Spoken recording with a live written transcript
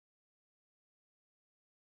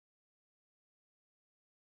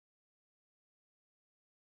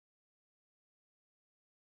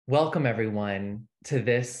Welcome everyone to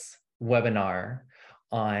this webinar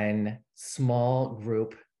on small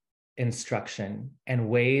group instruction and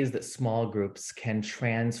ways that small groups can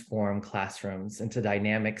transform classrooms into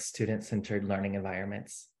dynamic student-centered learning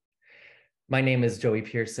environments. My name is Joey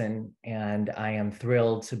Pearson, and I am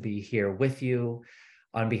thrilled to be here with you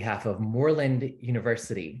on behalf of Moreland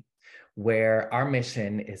University, where our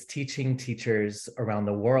mission is teaching teachers around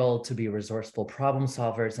the world to be resourceful problem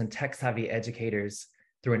solvers and tech-savvy educators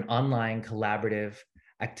through an online, collaborative,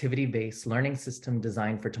 activity-based learning system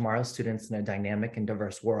designed for tomorrow's students in a dynamic and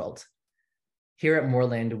diverse world. Here at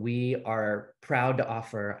Moreland, we are proud to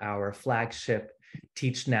offer our flagship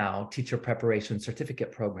Teach Now teacher preparation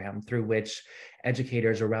certificate program, through which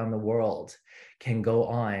educators around the world can go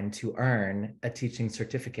on to earn a teaching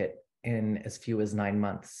certificate in as few as 9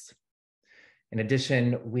 months. In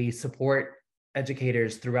addition, we support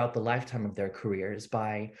educators throughout the lifetime of their careers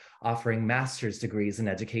by offering master's degrees in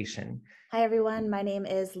education. Hi, everyone. My name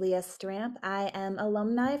is Leah Stramp. I am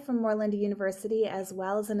alumni from Moreland University as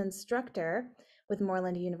well as an instructor with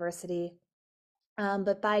Moreland University.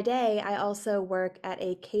 But by day, I also work at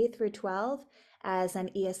a K through 12 as an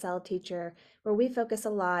ESL teacher, where we focus a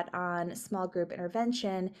lot on small group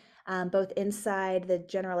intervention, both inside the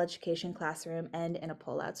general education classroom and in a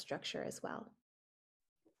pull-out structure as well.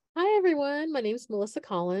 Hi, everyone. My name is Melissa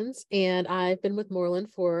Collins, and I've been with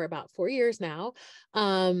Moreland for about 4 years now.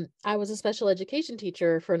 I was a special education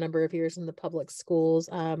teacher for a number of years in the public schools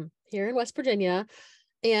here in West Virginia.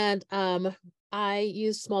 And I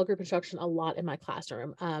use small group instruction a lot in my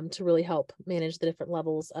classroom to really help manage the different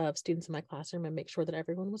levels of students in my classroom and make sure that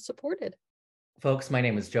everyone was supported. Folks, my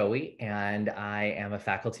name is Joey, and I am a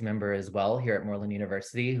faculty member as well here at Moreland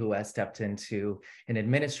University, who has stepped into an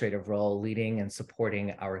administrative role leading and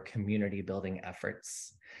supporting our community building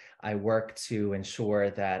efforts. I work to ensure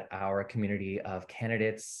that our community of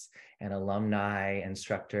candidates and alumni,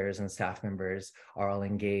 instructors, and staff members are all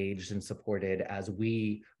engaged and supported as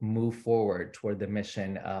we move forward toward the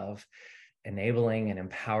mission of enabling and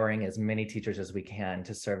empowering as many teachers as we can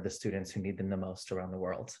to serve the students who need them the most around the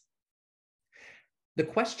world. The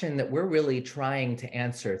question that we're really trying to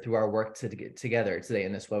answer through our work together today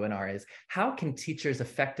in this webinar is, how can teachers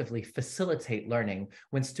effectively facilitate learning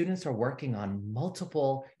when students are working on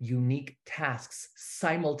multiple unique tasks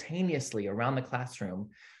simultaneously around the classroom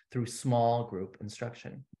through small group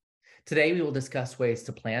instruction? Today, we will discuss ways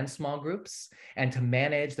to plan small groups and to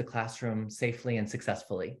manage the classroom safely and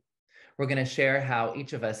successfully. We're going to share how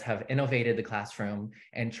each of us have innovated the classroom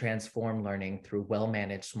and transformed learning through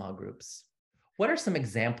well-managed small groups. What are some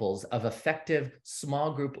examples of effective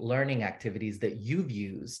small group learning activities that you've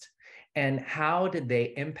used, and how did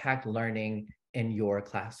they impact learning in your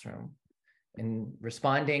classroom? In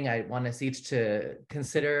responding, I want us each to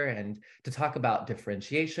consider and to talk about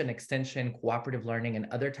differentiation, extension, cooperative learning, and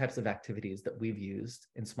other types of activities that we've used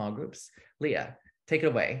in small groups. Leah, take it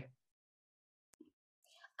away.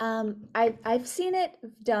 I've seen it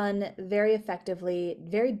done very effectively,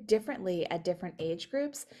 very differently at different age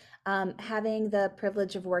groups. Having the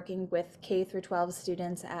privilege of working with K through 12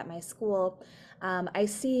 students at my school, I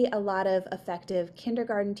see a lot of effective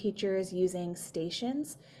kindergarten teachers using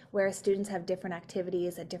stations where students have different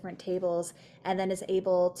activities at different tables and then is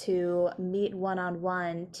able to meet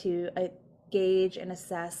one-on-one to gauge and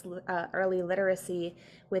assess early literacy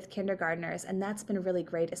with kindergartners. And that's been really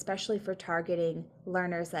great, especially for targeting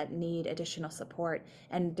learners that need additional support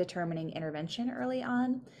and determining intervention early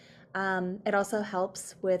on. It also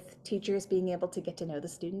helps with teachers being able to get to know the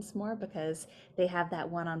students more because they have that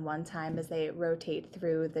one-on-one time as they rotate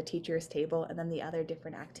through the teacher's table and then the other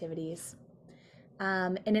different activities.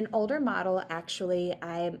 In an older model, actually,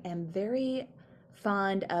 I am very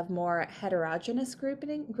fond of more heterogeneous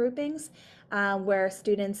groupings where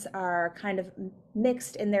students are kind of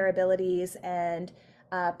mixed in their abilities and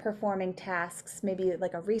performing tasks, maybe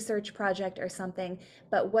like a research project or something.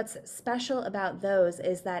 But what's special about those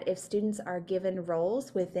is that if students are given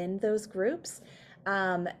roles within those groups,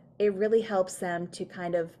 it really helps them to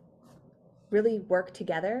kind of really work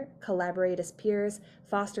together, collaborate as peers,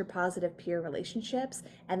 foster positive peer relationships,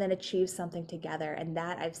 and then achieve something together. And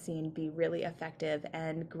that I've seen be really effective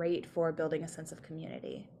and great for building a sense of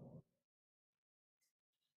community.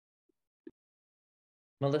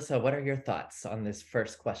 Melissa, what are your thoughts on this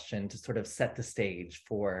first question to sort of set the stage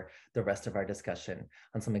for the rest of our discussion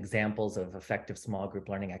on some examples of effective small group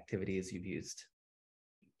learning activities you've used?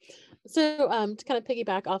 So, to kind of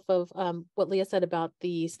piggyback off of what Leah said about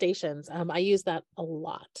the stations, I use that a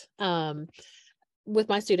lot. With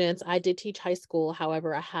my students, I did teach high school.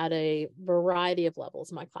 However, I had a variety of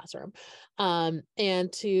levels in my classroom.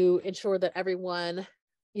 And to ensure that everyone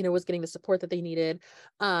was getting the support that they needed.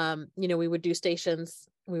 We would do stations,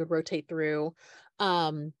 we would rotate through.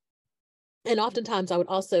 Um, and oftentimes I would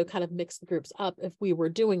also kind of mix the groups up if we were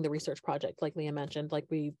doing the research project, like Leah mentioned, like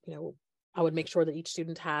I would make sure that each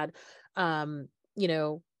student had, you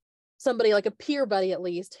know, somebody like a peer buddy at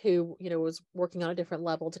least who, was working on a different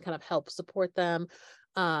level to kind of help support them.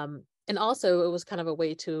 And also it was kind of a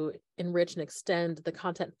way to enrich and extend the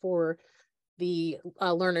content for the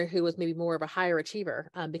learner who was maybe more of a higher achiever,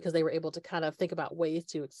 because they were able to kind of think about ways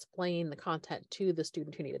to explain the content to the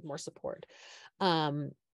student who needed more support.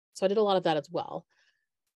 So I did a lot of that as well.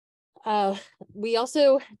 We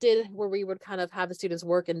also did where we would kind of have the students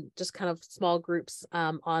work in just kind of small groups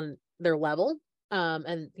on their level.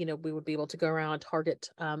 And we would be able to go around and target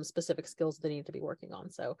specific skills they need to be working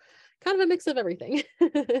on. So kind of a mix of everything.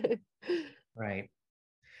 Right.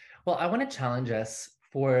 Well, I want to challenge us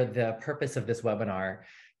for the purpose of this webinar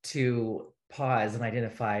to pause and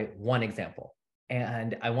identify one example.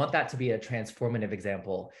 And I want that to be a transformative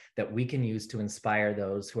example that we can use to inspire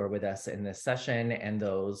those who are with us in this session and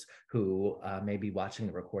those who may be watching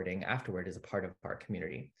the recording afterward as a part of our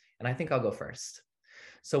community. And I think I'll go first.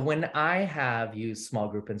 So when I have used small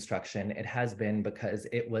group instruction, it has been because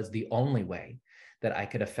it was the only way that I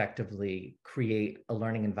could effectively create a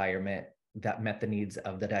learning environment that met the needs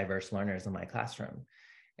of the diverse learners in my classroom.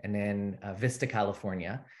 And in Vista,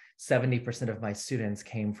 California, 70% of my students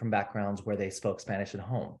came from backgrounds where they spoke Spanish at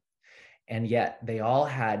home. And yet they all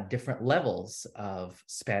had different levels of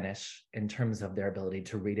Spanish in terms of their ability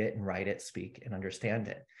to read it and write it, speak and understand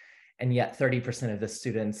it. And yet 30% of the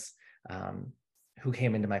students who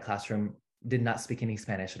came into my classroom did not speak any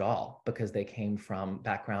Spanish at all because they came from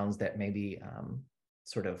backgrounds that maybe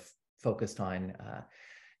sort of focused on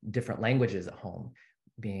different languages at home,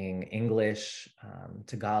 being English,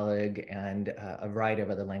 Tagalog, and a variety of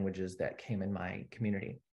other languages that came in my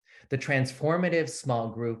community. The transformative small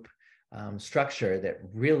group structure that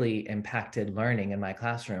really impacted learning in my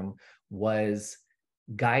classroom was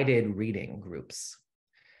guided reading groups.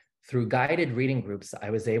 Through guided reading groups,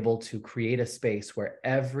 I was able to create a space where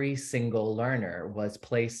every single learner was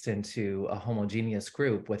placed into a homogeneous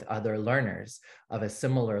group with other learners of a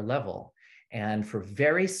similar level. And for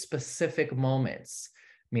very specific moments,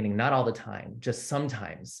 meaning not all the time, just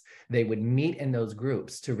sometimes, they would meet in those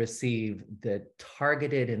groups to receive the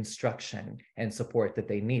targeted instruction and support that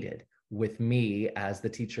they needed, with me as the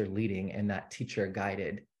teacher leading in that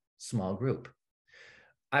teacher-guided small group.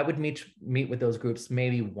 I would meet with those groups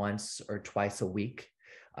maybe once or twice a week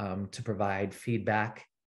to provide feedback,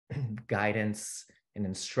 guidance, and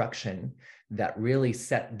instruction that really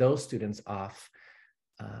set those students off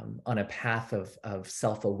on a path of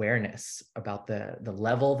self-awareness about the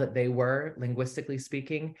level that they were linguistically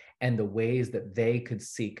speaking and the ways that they could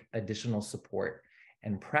seek additional support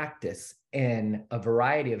and practice in a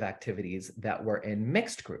variety of activities that were in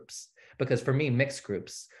mixed groups. Because for me, mixed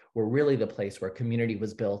groups were really the place where community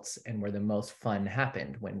was built and where the most fun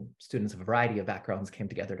happened, when students of a variety of backgrounds came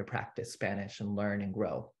together to practice Spanish and learn and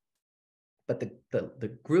grow. But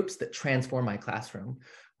the groups that transformed my classroom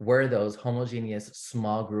were those homogeneous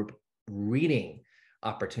small group reading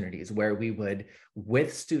opportunities where we would,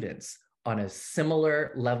 with students on a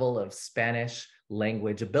similar level of Spanish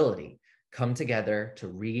language ability, come together to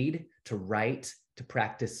read, to write, to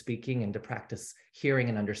practice speaking, and to practice hearing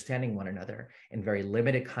and understanding one another in very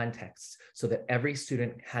limited contexts, so that every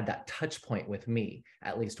student had that touch point with me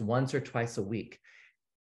at least once or twice a week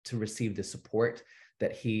to receive the support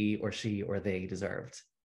that he or she or they deserved.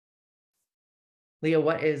 Leah,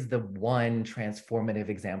 what is the one transformative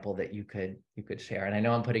example that you could share? And I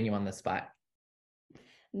know I'm putting you on the spot.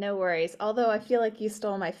 No worries. Although I feel like you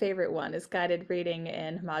stole my favorite one, is guided reading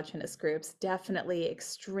in homogenous groups. Definitely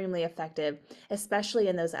extremely effective, especially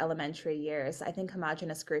in those elementary years. I think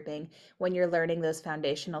homogenous grouping, when you're learning those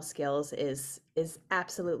foundational skills, is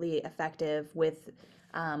absolutely effective with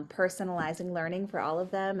personalizing learning for all of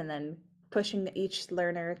them, and then pushing each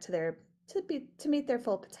learner to meet their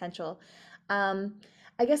full potential. Um,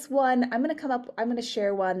 I guess I'm going to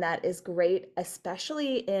share one that is great,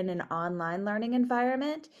 especially in an online learning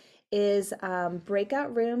environment, is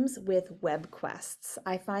breakout rooms with web quests.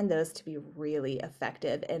 I find those to be really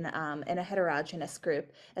effective in a heterogeneous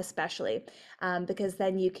group, especially because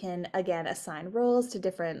then you can, again, assign roles to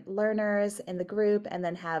different learners in the group and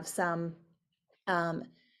then have some um,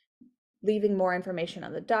 leaving more information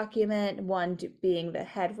on the document, one being the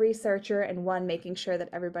head researcher, and one making sure that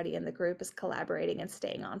everybody in the group is collaborating and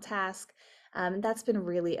staying on task. That's been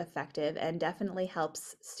really effective and definitely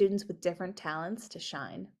helps students with different talents to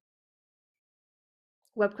shine.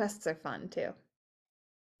 Web quests are fun too.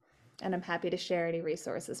 And I'm happy to share any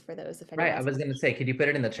resources for those if Right. anyone I has was going to say, could you put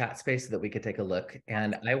it in the chat space so that we could take a look?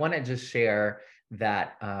 And I want to just share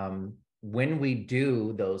that when we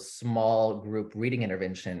do those small group reading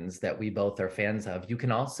interventions that we both are fans of, you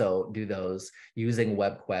can also do those using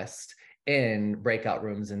WebQuest in breakout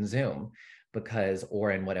rooms in Zoom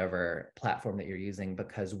or in whatever platform that you're using,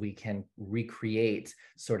 because we can recreate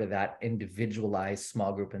sort of that individualized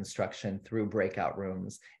small group instruction through breakout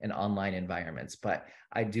rooms and online environments. But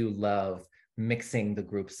I do love mixing the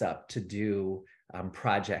groups up to do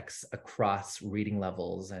projects across reading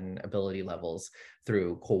levels and ability levels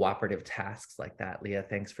through cooperative tasks like that. Leah,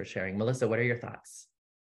 thanks for sharing. Melissa, what are your thoughts?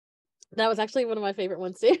 That was actually one of my favorite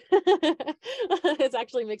ones too. It's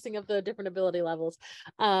actually mixing up the different ability levels.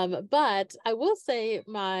 But I will say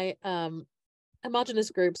my homogenous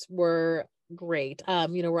groups were great.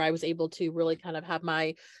 Where I was able to really kind of have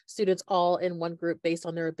my students all in one group based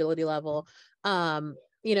on their ability level.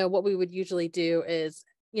 What we would usually do is,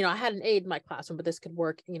 I had an aide in my classroom, but this could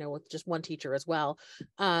work, with just one teacher as well.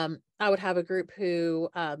 I would have a group who,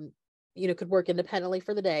 could work independently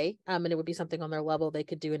for the day. And it would be something on their level they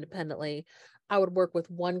could do independently. I would work with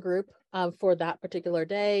one group for that particular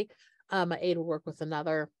day. My aide would work with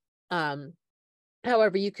another.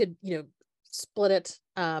 However, you could, split it,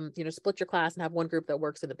 split your class and have one group that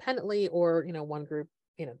works independently, or, one group,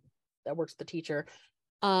 that works with the teacher.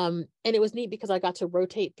 And it was neat because I got to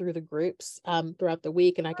rotate through the groups throughout the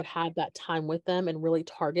week, and I could have that time with them and really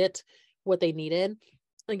target what they needed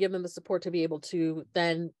and give them the support to be able to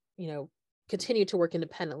then, continue to work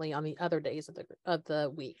independently on the other days of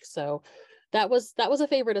the week. So that was a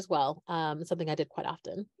favorite as well. Something I did quite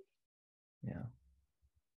often. Yeah.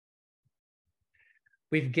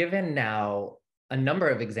 We've given now a number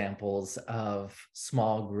of examples of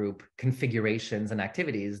small group configurations and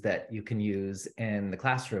activities that you can use in the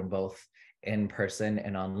classroom, both in person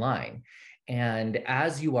and online. And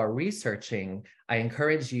as you are researching, I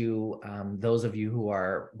encourage you, those of you who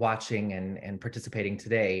are watching and participating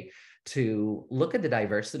today, to look at the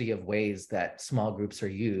diversity of ways that small groups are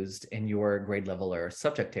used in your grade level or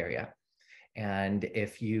subject area. And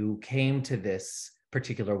if you came to this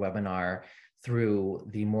particular webinar through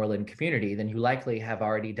the Moreland community, then you likely have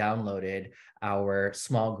already downloaded our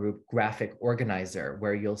small group graphic organizer,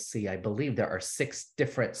 where you'll see, I believe there are 6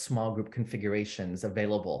 different small group configurations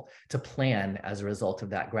available to plan as a result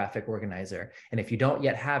of that graphic organizer. And if you don't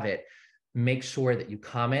yet have it, make sure that you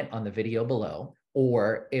comment on the video below,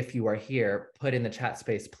 or if you are here, put in the chat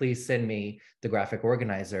space, please send me the graphic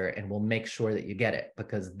organizer, and we'll make sure that you get it,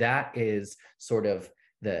 because that is sort of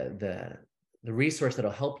the resource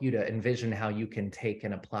that'll help you to envision how you can take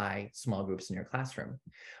and apply small groups in your classroom.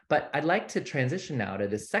 But I'd like to transition now to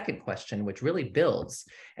the second question, which really builds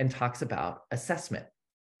and talks about assessment.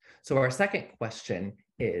 So our second question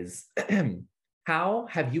is, how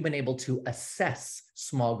have you been able to assess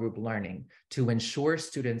small group learning to ensure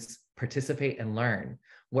students participate and learn?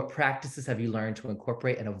 What practices have you learned to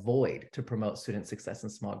incorporate and avoid to promote student success in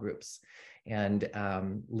small groups? And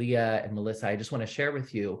Leah and Melissa, I just want to share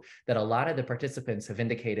with you that a lot of the participants have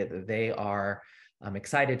indicated that they are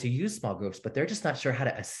excited to use small groups, but they're just not sure how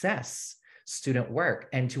to assess student work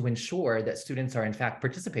and to ensure that students are in fact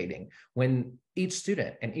participating when each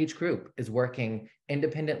student and each group is working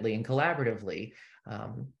independently and collaboratively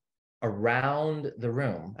around the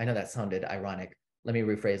room. I know that sounded ironic. Let me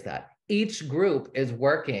rephrase that. Each group is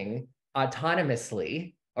working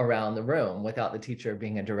autonomously around the room without the teacher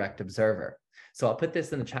being a direct observer. So I'll put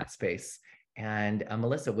this in the chat space. And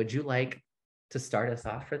Melissa, would you like to start us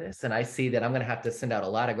off for this? And I see that I'm going to have to send out a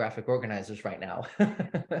lot of graphic organizers right now.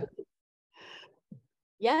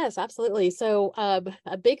 Yes, absolutely. So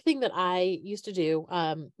a big thing that I used to do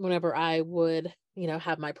whenever I would,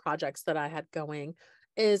 have my projects that I had going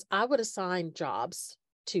is I would assign jobs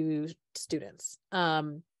to students.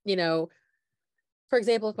 For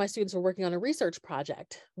example, if my students were working on a research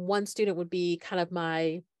project, one student would be kind of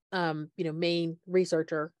my, main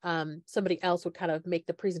researcher. Somebody else would kind of make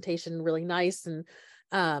the presentation really nice and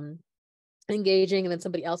engaging. And then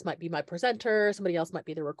somebody else might be my presenter. Somebody else might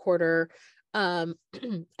be the recorder. And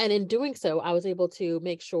in doing so, I was able to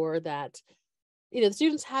make sure that, the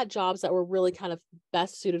students had jobs that were really kind of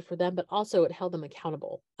best suited for them, but also it held them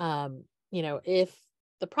accountable. If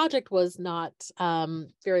the project was not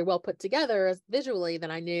very well put together visually,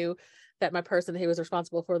 then I knew that my person who was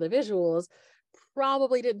responsible for the visuals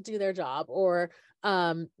probably didn't do their job. Or,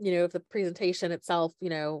 if the presentation itself,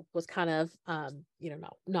 was kind of,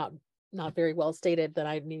 not very well stated, then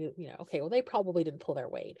I knew, okay, well, they probably didn't pull their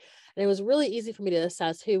weight. And it was really easy for me to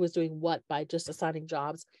assess who was doing what by just assigning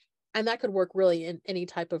jobs. And that could work really in any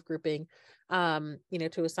type of grouping,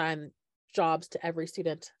 to assign jobs to every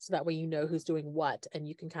student. So that way, you know who's doing what, and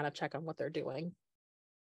you can kind of check on what they're doing.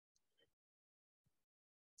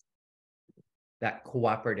 That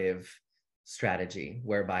cooperative strategy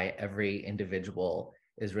whereby every individual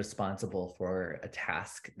is responsible for a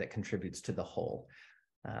task that contributes to the whole.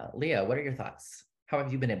 Leah, what are your thoughts? How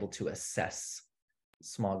have you been able to assess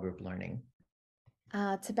small group learning?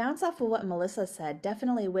 To bounce off of what Melissa said,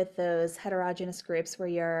 definitely with those heterogeneous groups where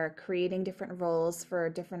you're creating different roles for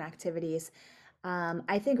different activities,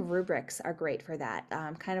 I think rubrics are great for that.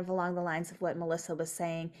 Kind of along the lines of what Melissa was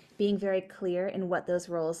saying, being very clear in what those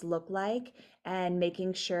roles look like and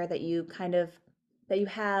making sure that you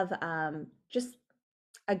have just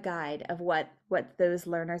a guide of what those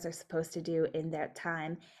learners are supposed to do in their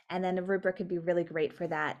time, and then a rubric could be really great for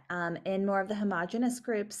that. In more of the homogenous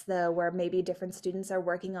groups, though, where maybe different students are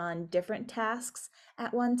working on different tasks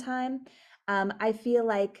at one time, I feel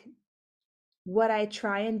like what I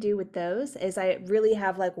try and do with those is I really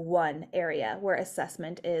have like one area where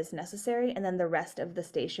assessment is necessary, and then the rest of the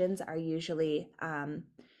stations are usually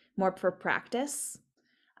more for practice,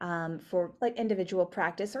 for like individual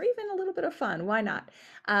practice or even a little bit of fun. Why not?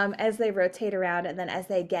 As they rotate around, and then as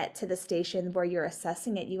they get to the station where you're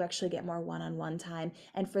assessing it, you actually get more one-on-one time.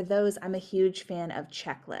 And for those, I'm a huge fan of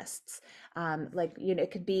checklists.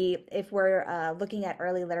 It could be, if we're looking at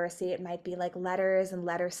early literacy, it might be like letters and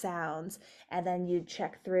letter sounds. And then you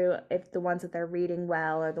check through if the ones that they're reading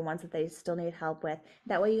well or the ones that they still need help with.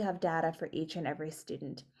 That way you have data for each and every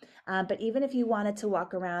student. But even if you wanted to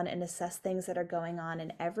walk around and assess things that are going on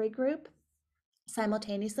in every group,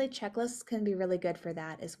 simultaneously, checklists can be really good for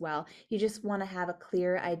that as well. You just want to have a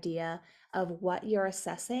clear idea of what you're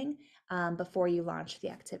assessing before you launch the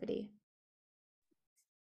activity.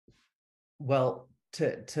 Well,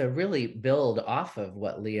 to really build off of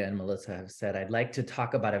what Leah and Melissa have said, I'd like to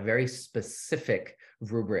talk about a very specific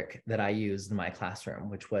rubric that I used in my classroom,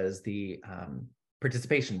 which was the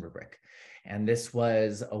participation rubric. And this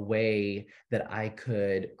was a way that I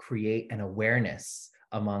could create an awareness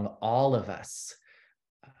among all of us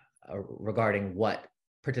regarding what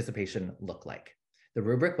participation looked like. The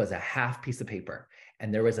rubric was a half piece of paper,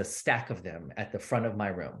 and there was a stack of them at the front of my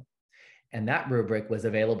room. And that rubric was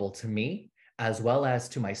available to me as well as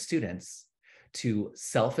to my students to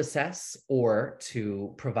self-assess or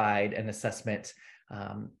to provide an assessment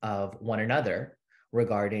of one another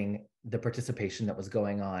regarding the participation that was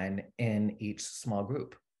going on in each small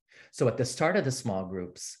group. So at the start of the small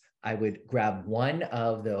groups, I would grab one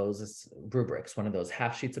of those rubrics, one of those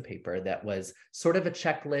half sheets of paper that was sort of a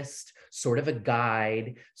checklist, sort of a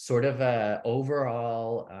guide, sort of a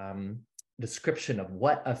overall description of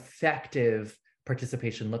what effective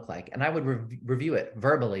participation looked like. And I would review it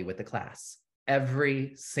verbally with the class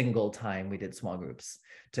every single time we did small groups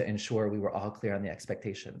to ensure we were all clear on the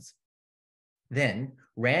expectations. Then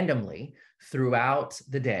randomly throughout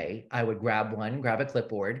the day, I would grab a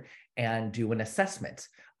clipboard and do an assessment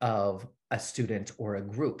of a student or a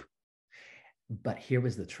group. But here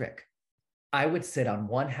was the trick. I would sit on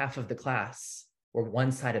one half of the class or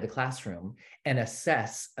one side of the classroom and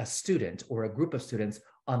assess a student or a group of students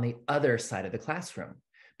on the other side of the classroom,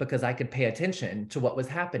 because I could pay attention to what was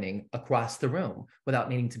happening across the room without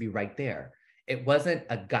needing to be right there. It wasn't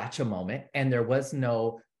a gotcha moment, and there was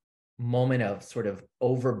no moment of sort of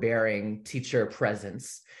overbearing teacher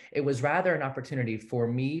presence. It was rather an opportunity for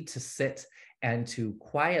me to sit and to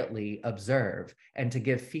quietly observe and to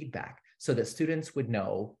give feedback so that students would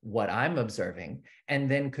know what I'm observing and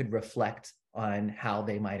then could reflect on how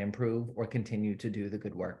they might improve or continue to do the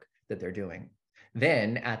good work that they're doing.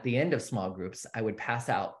 Then at the end of small groups, I would pass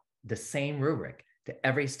out the same rubric to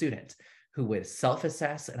every student who would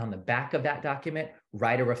self-assess, and on the back of that document,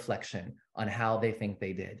 write a reflection on how they think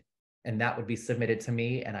they did. And that would be submitted to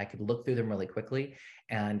me, and I could look through them really quickly.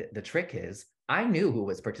 And the trick is, I knew who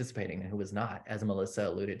was participating and who was not, as Melissa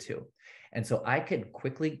alluded to. And so I could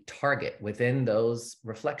quickly target within those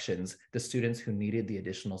reflections the students who needed the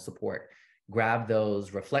additional support. Grab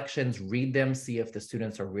those reflections, read them, see if the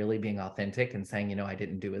students are really being authentic and saying, I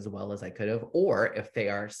didn't do as well as I could have, or if they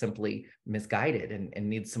are simply misguided and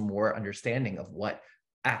need some more understanding of what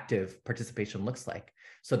active participation looks like,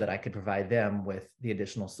 so that I could provide them with the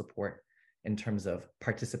additional support in terms of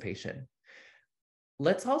participation.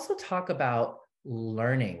 Let's also talk about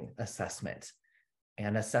learning assessment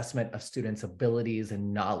and assessment of students' abilities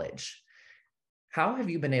and knowledge. How have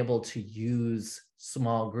you been able to use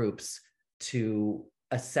small groups to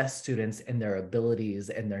assess students and their abilities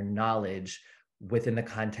and their knowledge within the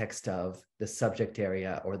context of the subject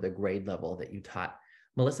area or the grade level that you taught?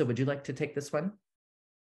 Melissa, would you like to take this one?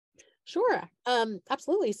 Sure.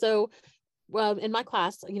 Absolutely. So, well, in my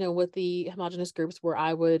class, with the homogenous groups where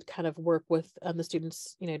I would kind of work with the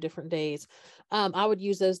students, different days, I would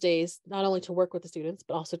use those days not only to work with the students,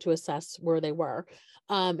 but also to assess where they were,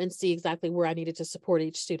 and see exactly where I needed to support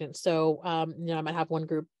each student. So, I might have one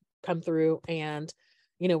group come through and,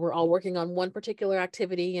 we're all working on one particular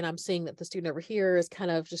activity, and I'm seeing that the student over here is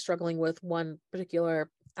kind of just struggling with one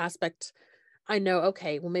particular aspect. I know,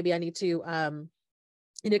 okay, well, maybe I need to,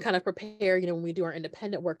 kind of prepare, when we do our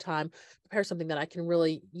independent work time, prepare something that I can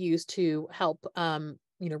really use to help,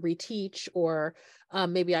 reteach, or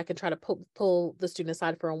maybe I can try to pull the student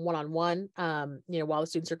aside for a one-on-one, while the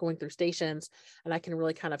students are going through stations, and I can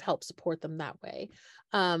really kind of help support them that way.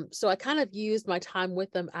 So I kind of used my time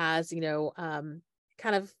with them as,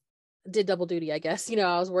 kind of did double duty, I guess.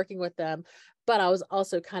 I was working with them, but I was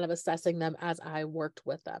also kind of assessing them as I worked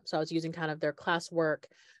with them. So I was using kind of their classwork,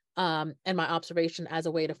 and my observation as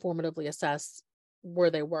a way to formatively assess where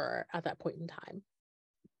they were at that point in time.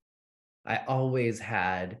 I always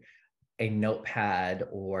had a notepad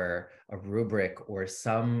or a rubric or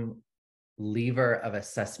some lever of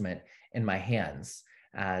assessment in my hands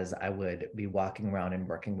as I would be walking around and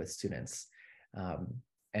working with students.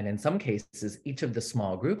 And in some cases, each of the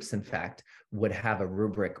small groups, in fact, would have a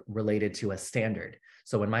rubric related to a standard.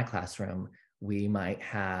 So in my classroom, we might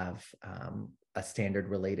have a standard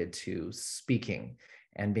related to speaking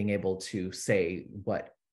and being able to say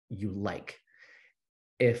what you like.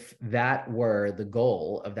 If that were the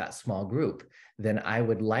goal of that small group, then I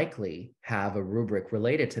would likely have a rubric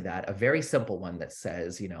related to that, a very simple one that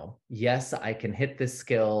says, yes, I can hit this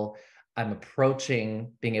skill. I'm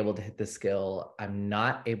approaching being able to hit the skill. I'm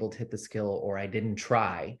not able to hit the skill, or I didn't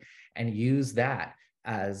try, and use that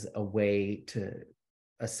as a way to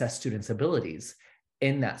assess students' abilities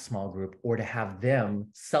in that small group, or to have them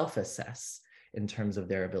self-assess in terms of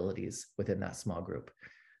their abilities within that small group.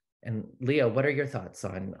 And Leah, what are your thoughts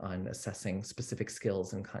on assessing specific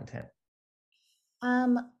skills and content?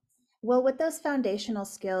 Well, with those foundational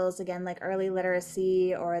skills, again, like early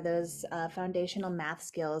literacy or those foundational math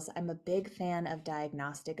skills, I'm a big fan of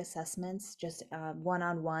diagnostic assessments, just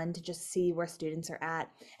one-on-one to just see where students are at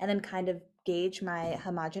and then kind of gauge my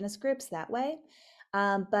homogenous groups that way.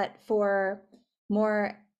 But for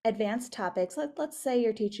more advanced topics, let's say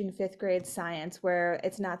you're teaching fifth grade science where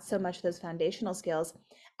it's not so much those foundational skills.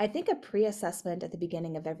 I think a pre-assessment at the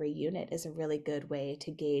beginning of every unit is a really good way to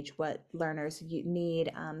gauge what learners you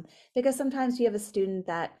need. Because sometimes you have a student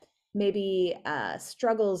that maybe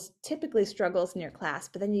typically struggles in your class,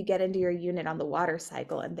 but then you get into your unit on the water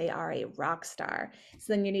cycle and they are a rock star.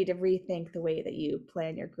 So then you need to rethink the way that you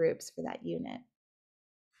plan your groups for that unit.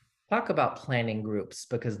 Talk about planning groups,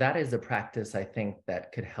 because that is a practice I think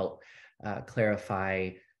that could help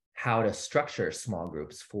clarify how to structure small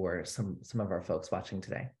groups for some of our folks watching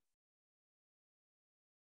today.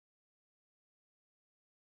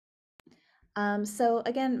 So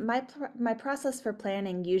again, my process for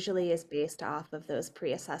planning usually is based off of those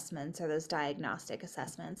pre-assessments or those diagnostic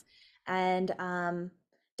assessments. And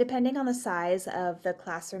depending on the size of the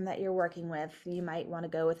classroom that you're working with, you might want to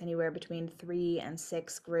go with anywhere between 3 and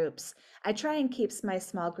 6 groups. I try and keep my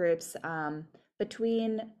small groups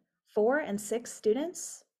between 4 and 6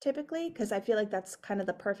 students typically, because I feel like that's kind of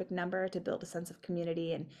the perfect number to build a sense of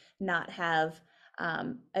community and not have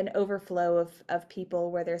an overflow of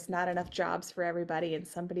people where there's not enough jobs for everybody and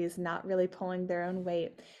somebody's not really pulling their own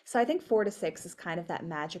weight. So I think 4 to 6 is kind of that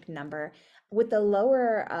magic number. With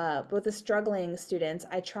with the struggling students,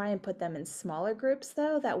 I try and put them in smaller groups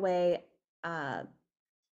though. That way, uh,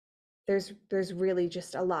 there's really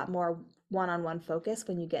just a lot more one-on-one focus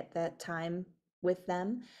when you get that time with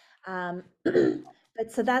them. But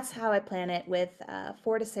so that's how I plan it with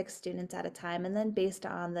 4 to 6 students at a time. And then based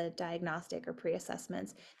on the diagnostic or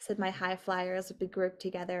pre-assessments, so my high flyers will be grouped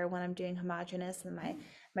together when I'm doing homogenous, and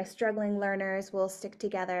my struggling learners will stick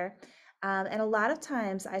together. And a lot of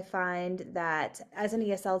times I find that as an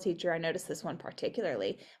ESL teacher, I notice this one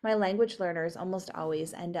particularly, my language learners almost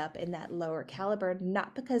always end up in that lower caliber,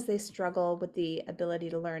 not because they struggle with the ability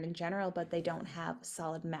to learn in general, but they don't have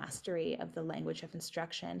solid mastery of the language of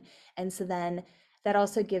instruction. And so then that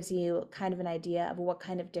also gives you kind of an idea of what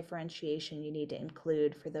kind of differentiation you need to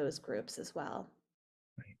include for those groups as well.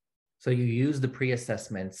 Right. So you use the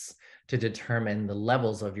pre-assessments to determine the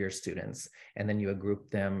levels of your students, and then you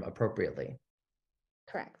group them appropriately.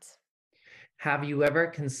 Correct. Have you ever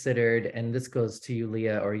considered, and this goes to you,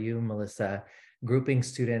 Leah, or you, Melissa, grouping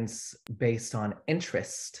students based on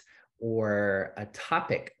interest or a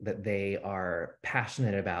topic that they are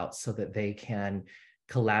passionate about so that they can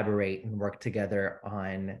collaborate and work together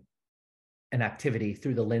on an activity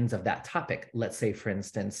through the lens of that topic. Let's say, for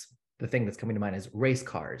instance, the thing that's coming to mind is race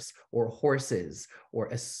cars or horses or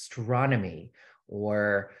astronomy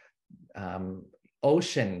or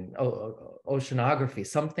oceanography,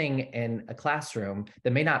 something in a classroom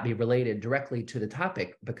that may not be related directly to the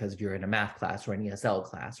topic because you're in a math class or an ESL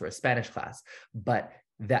class or a Spanish class, but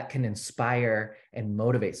that can inspire and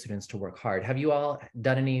motivate students to work hard. Have you all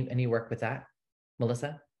done any work with that,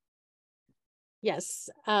 Melissa? Yes.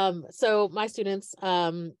 So my students,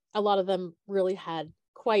 a lot of them really had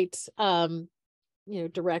quite,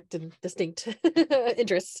 direct and distinct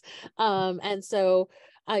interests. And so,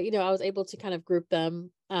 I was able to kind of group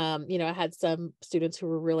them. I had some students who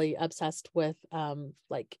were really obsessed with,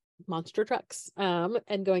 like monster trucks,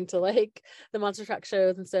 and going to like the monster truck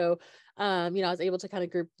shows. And so, I was able to kind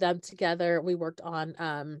of group them together. We worked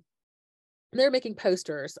on, they were making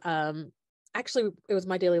posters. Actually, it was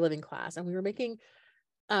my daily living class, and we were making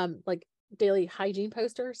like daily hygiene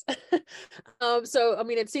posters. So I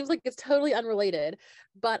mean, it seems like it's totally unrelated,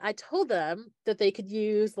 but I told them that they could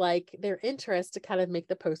use like their interest to kind of make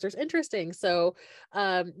the posters interesting. So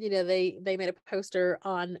they made a poster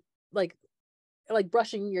on like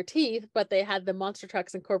brushing your teeth, but they had the monster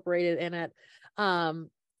trucks incorporated in it. And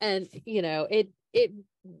it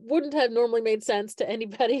wouldn't have normally made sense to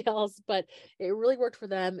anybody else, but it really worked for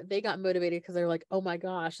them. They got motivated because they're like, oh my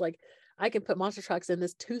gosh, like I can put monster trucks in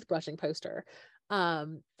this toothbrushing poster.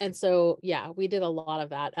 And so, yeah, we did a lot of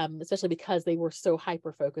that, especially because they were so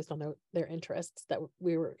hyper focused on their interests that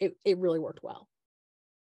it really worked well.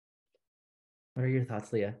 What are your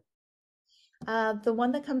thoughts, Leah? The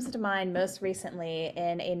one that comes to mind most recently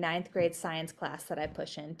in a ninth grade science class that I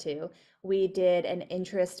push into, we did an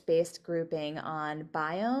interest-based grouping on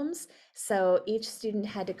biomes. So each student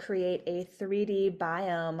had to create a 3D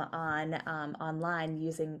biome online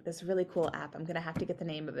using this really cool app. I'm going to have to get the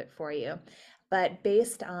name of it for you. But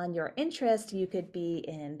based on your interest, you could be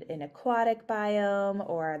in an aquatic biome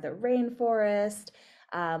or the rainforest,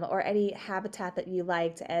 or any habitat that you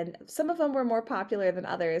liked. And some of them were more popular than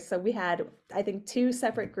others. So we had, I think, 2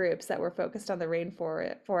 separate groups that were focused on the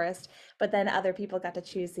rainforest, but then other people got to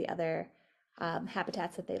choose the other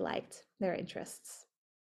habitats that they liked, their interests.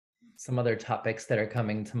 Some other topics that are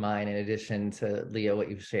coming to mind, in addition to Leah, what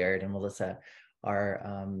you've shared, and Melissa,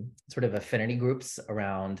 are sort of affinity groups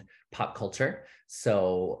around pop culture.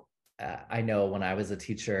 So I know when I was a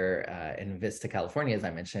teacher in Vista, California, as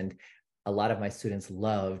I mentioned, a lot of my students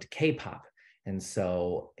loved K-pop. And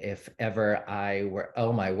so if ever I were,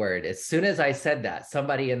 oh my word, as soon as I said that,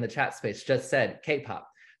 somebody in the chat space just said K-pop.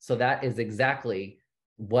 So that is exactly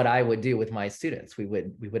what I would do with my students. We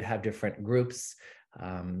would have different groups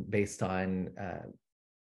based on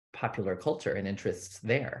popular culture and interests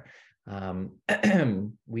there.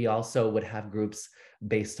 We also would have groups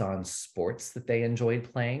based on sports that they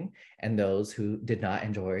enjoyed playing and those who did not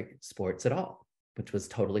enjoy sports at all, which was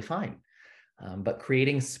totally fine. But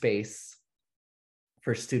creating space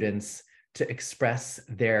for students to express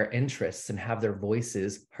their interests and have their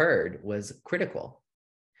voices heard was critical.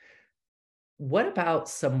 What about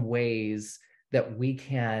some ways that we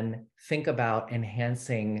can think about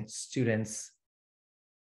enhancing students'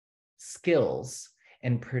 skills,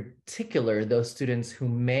 in particular, those students who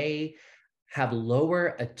may have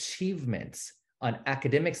lower achievements on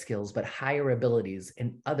academic skills, but higher abilities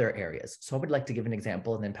in other areas? So I would like to give an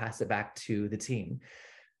example and then pass it back to the team.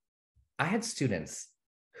 I had students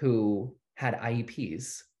who had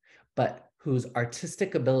IEPs, but whose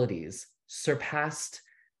artistic abilities surpassed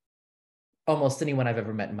almost anyone I've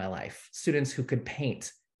ever met in my life. Students who could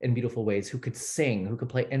paint in beautiful ways, who could sing, who could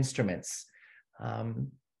play instruments,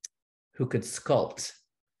 who could sculpt,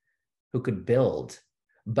 who could build,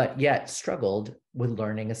 but yet struggled with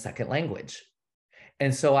learning a second language.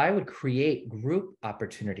 And so I would create group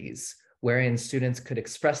opportunities wherein students could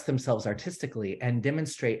express themselves artistically and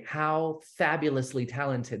demonstrate how fabulously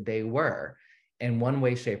talented they were in one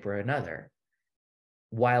way, shape, or another,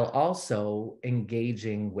 while also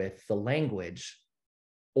engaging with the language,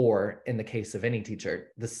 or in the case of any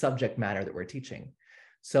teacher, the subject matter that we're teaching.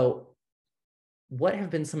 So what have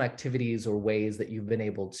been some activities or ways that you've been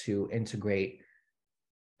able to integrate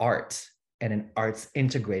art and an arts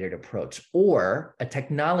integrated approach, or a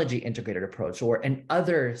technology integrated approach, or an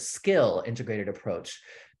other skill integrated approach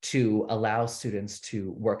to allow students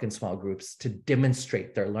to work in small groups to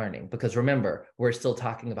demonstrate their learning? Because remember, we're still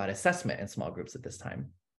talking about assessment in small groups at this time.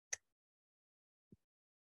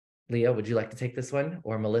 Leah, would you like to take this one,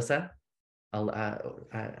 or Melissa?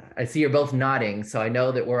 I see you're both nodding, so I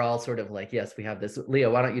know that we're all sort of like, yes, we have this. Leah,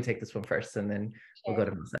 why don't you take this one first, and then we'll go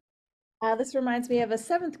to Melissa. This reminds me of a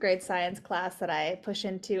seventh grade science class that I push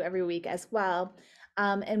into every week as well.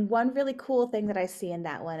 And one really cool thing that I see in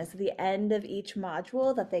that one is at the end of each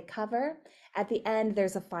module that they cover, at the end,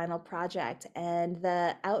 there's a final project, and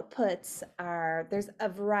the outputs are there's a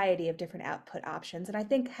variety of different output options. And I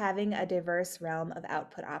think having a diverse realm of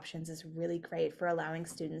output options is really great for allowing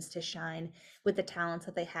students to shine with the talents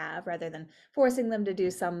that they have rather than forcing them to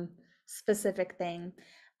do some specific thing.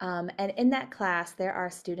 And in that class, there are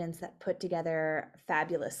students that put together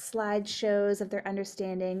fabulous slideshows of their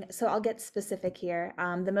understanding. So I'll get specific here.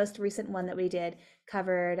 The most recent one that we did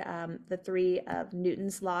covered the three of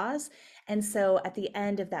Newton's laws. And so at the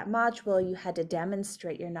end of that module, you had to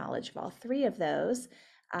demonstrate your knowledge of all three of those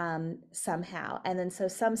somehow. And then so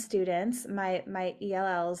some students, my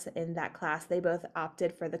ELLs in that class, they both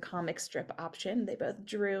opted for the comic strip option. They both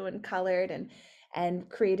drew and colored and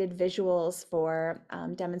created visuals for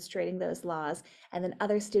demonstrating those laws. And then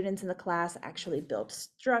other students in the class actually built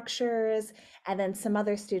structures. And then some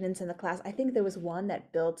other students in the class, I think there was one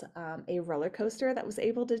that built a roller coaster that was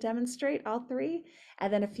able to demonstrate all three.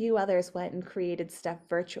 And then a few others went and created stuff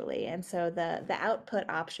virtually. And so the output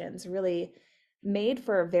options really made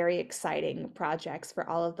for very exciting projects for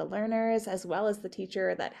all of the learners, as well as the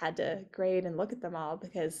teacher that had to grade and look at them all,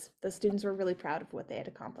 because the students were really proud of what they had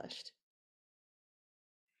accomplished.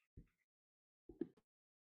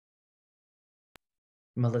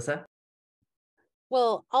 Melissa?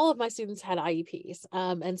 Well, all of my students had IEPs.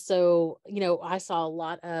 And so, I saw a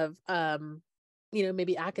lot of,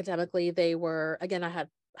 maybe academically they were, again, I had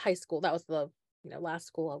high school. That was the, last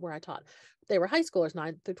school where I taught. They were high schoolers,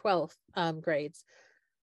 9th through 12th grades.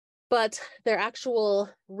 But their actual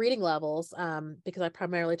reading levels, because I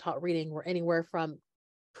primarily taught reading, were anywhere from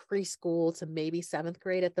preschool to maybe 7th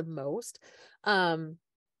grade at the most.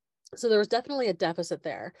 So there was definitely a deficit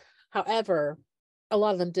there. However, a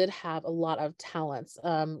lot of them did have a lot of talents.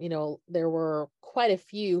 There were quite a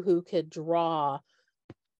few who could draw,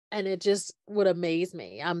 and it just would amaze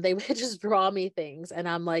me. They would just draw me things, and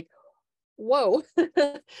I'm like, whoa.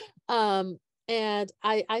 And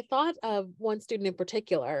I thought of one student in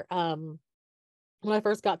particular. When I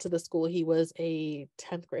first got to the school, he was a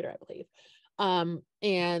 10th grader, I believe.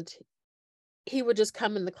 And he would just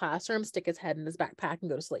come in the classroom, stick his head in his backpack, and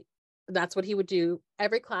go to sleep. That's what he would do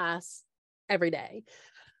every class, every day.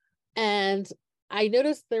 And I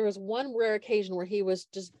noticed there was one rare occasion where he was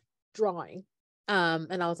just drawing.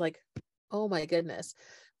 And I was like, oh my goodness.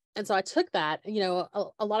 And so I took that,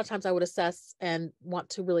 a lot of times I would assess and want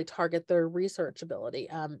to really target their research ability,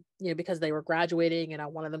 because they were graduating and I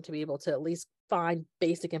wanted them to be able to at least find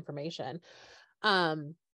basic information.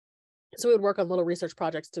 So we would work on little research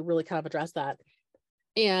projects to really kind of address that.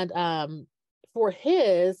 And for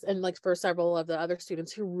his, and like for several of the other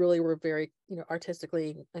students who really were very,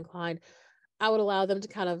 artistically inclined, I would allow them to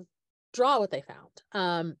kind of draw what they found.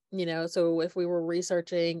 So if we were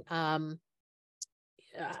researching, I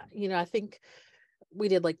think we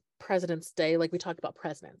did like President's Day, like we talked about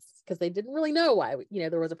presidents because they didn't really know why,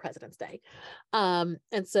 there was a President's Day. And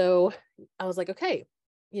so I was like, okay,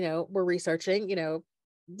 we're researching,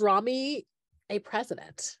 draw me a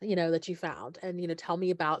president, that you found, and, tell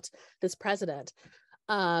me about this president.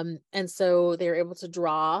 And so they were able to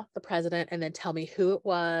draw the president and then tell me who it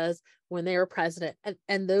was when they were president.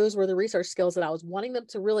 And those were the research skills that I was wanting them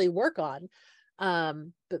to really work on.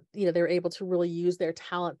 But they were able to really use their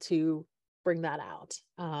talent to bring that out.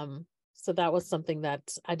 So that was something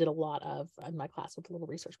that I did a lot of in my class with little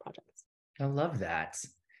research projects. I love that.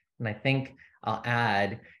 And I think I'll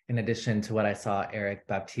add, in addition to what I saw Eric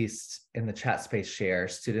Baptiste in the chat space share,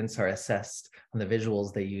 students are assessed on the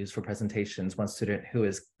visuals they use for presentations. One student who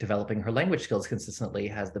is developing her language skills consistently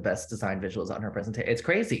has the best design visuals on her presentation. It's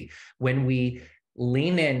crazy. When we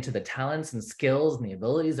lean into the talents and skills and the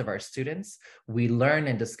abilities of our students, we learn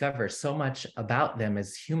and discover so much about them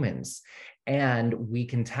as humans. And we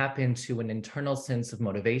can tap into an internal sense of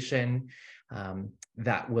motivation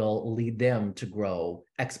that will lead them to grow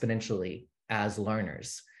exponentially as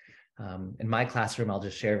learners. In my classroom, I'll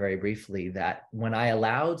just share very briefly that when I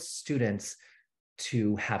allowed students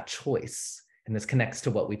to have choice, and this connects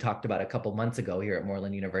to what we talked about a couple months ago here at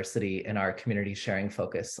Moreland University in our community sharing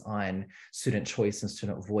focus on student choice and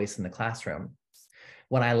student voice in the classroom.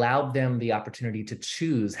 When I allowed them the opportunity to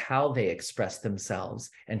choose how they express themselves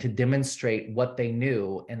and to demonstrate what they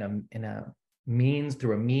knew in a means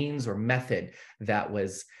or method that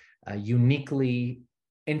was uniquely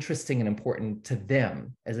interesting and important to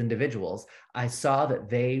them as individuals, I saw that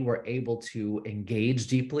they were able to engage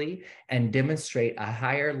deeply and demonstrate a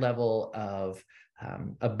higher level of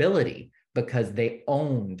ability because they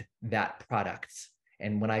owned that product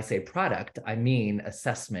And when I say product, I mean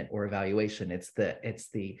assessment or evaluation. It's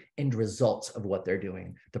the end result of what they're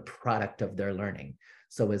doing, the product of their learning.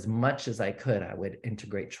 So as much as I could, I would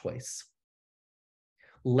integrate choice.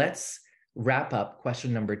 Let's wrap up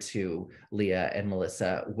question number 2, Leah and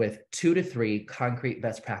Melissa, with 2 to 3 concrete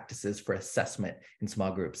best practices for assessment in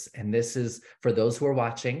small groups. And this is for those who are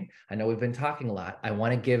watching. I know we've been talking a lot. I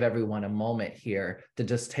want to give everyone a moment here to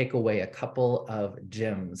just take away a couple of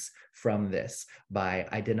gems from this by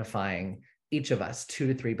identifying each of us 2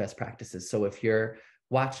 to 3 best practices. So if you're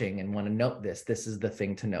watching and want to note this, this is the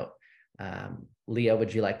thing to note. Leah,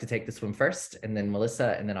 would you like to take this one first? And then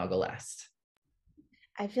Melissa, and then I'll go last.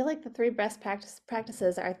 I feel like the 3 best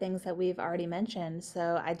practices are things that we've already mentioned.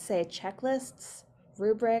 So I'd say checklists,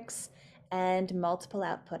 rubrics, and multiple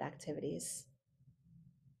output activities.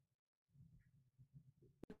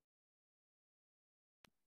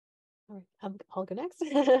 All right, I'll go next.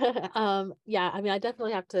 Yeah, I mean, I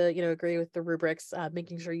definitely have to, agree with the rubrics,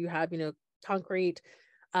 making sure you have, concrete,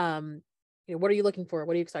 what are you looking for?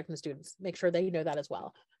 What are you expecting the students? Make sure they know that as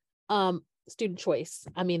well. Student choice.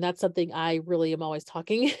 I mean, that's something I really am always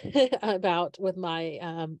talking about with my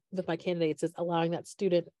candidates, is allowing that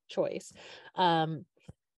student choice. And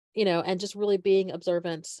just really being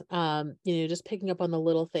observant, just picking up on the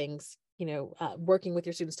little things, working with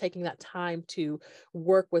your students, taking that time to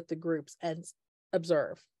work with the groups and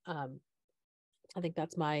observe. I think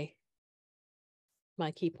that's my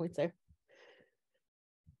key points there.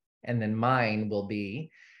 And then mine will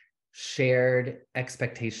be shared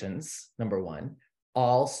expectations. Number 1,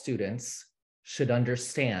 all students should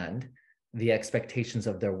understand the expectations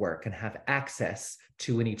of their work and have access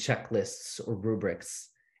to any checklists or rubrics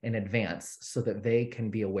in advance so that they can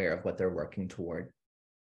be aware of what they're working toward.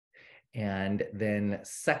 And then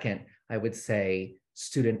second, I would say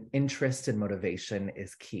student interest and motivation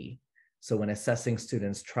is key. So when assessing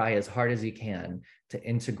students, try as hard as you can to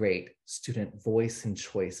integrate student voice and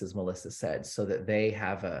choice, as Melissa said, so that they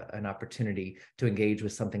have an opportunity to engage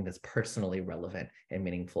with something that's personally relevant and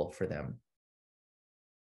meaningful for them.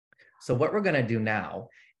 So what we're going to do now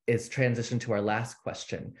is transition to our last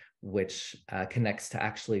question, which connects to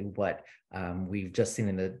actually what we've just seen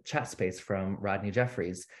in the chat space from Rodney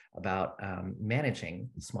Jeffries about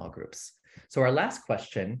managing small groups. So our last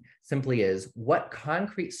question simply is, what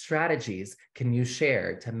concrete strategies can you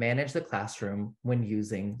share to manage the classroom when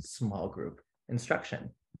using small group instruction?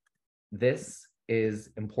 This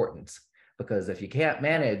is important because if you can't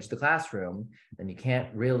manage the classroom, then you can't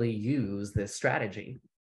really use this strategy.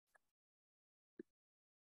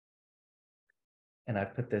 And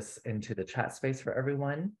I've put this into the chat space for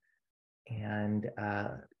everyone. And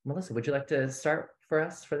Melissa, would you like to start for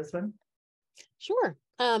us for this one? Sure.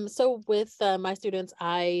 So with my students,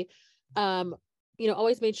 I,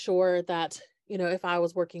 always made sure that, if I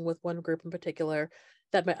was working with one group in particular,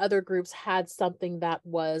 that my other groups had something that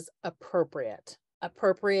was appropriate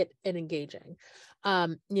and engaging.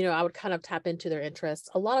 I would kind of tap into their interests.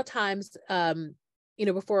 A lot of times,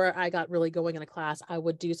 before I got really going in a class, I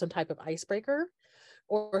would do some type of icebreaker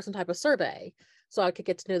or some type of survey, so I could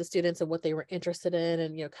get to know the students and what they were interested in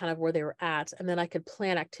and, kind of where they were at. And then I could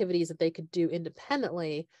plan activities that they could do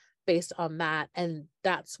independently based on that. And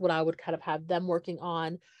that's what I would kind of have them working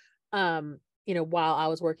on, while I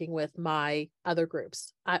was working with my other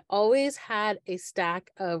groups. I always had a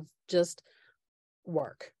stack of just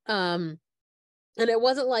work. And it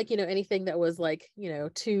wasn't like, anything that was like,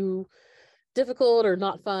 too difficult or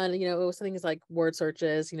not fun. It was things like word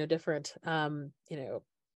searches, different,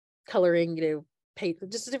 coloring,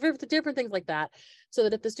 just different things like that, so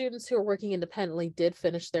that if the students who are working independently did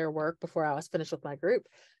finish their work before I was finished with my group,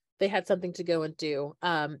 they had something to go and do.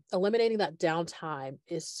 Eliminating that downtime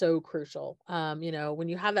is so crucial. When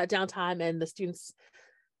you have that downtime and the students,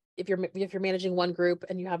 if you're managing one group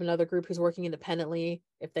and you have another group who's working independently,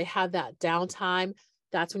 if they have that downtime,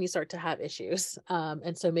 that's when you start to have issues.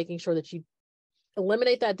 And so making sure that you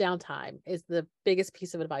eliminate that downtime is the biggest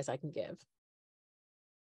piece of advice I can give.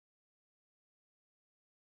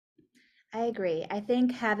 I agree. I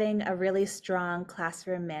think having a really strong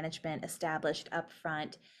classroom management established up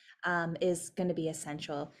front is going to be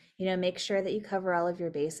essential. Make sure that you cover all of your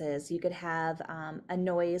bases. You could have a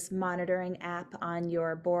noise monitoring app on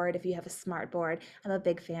your board if you have a smart board. I'm a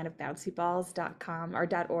big fan of bouncyballs.com or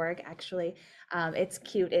 .org actually. It's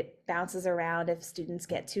cute. It bounces around if students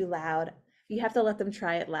get too loud. You have to let them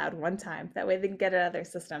try it loud one time. That way they can get it out of their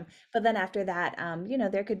system. But then after that,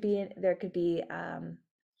 there could be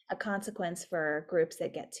a consequence for groups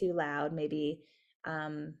that get too loud, maybe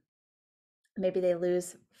maybe they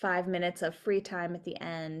lose 5 minutes of free time at the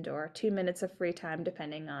end, or 2 minutes of free time,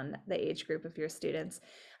 depending on the age group of your students.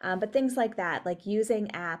 But things like that, like using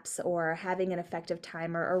apps or having an effective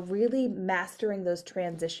timer, or really mastering those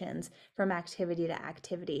transitions from activity to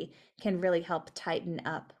activity, can really help tighten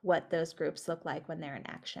up what those groups look like when they're in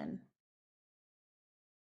action.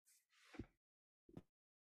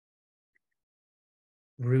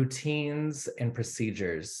 Routines and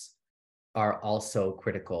procedures are also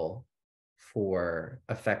critical for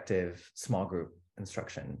effective small group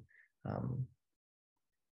instruction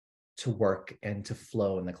to work and to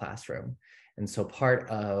flow in the classroom. And so part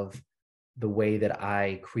of the way that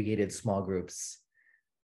I created small groups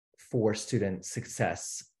for student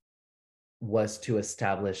success was to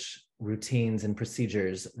establish routines and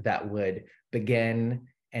procedures that would begin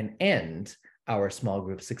and end our small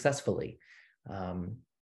group successfully.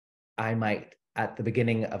 I might, at the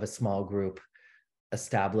beginning of a small group,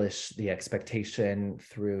 establish the expectation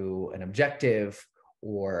through an objective,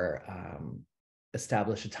 or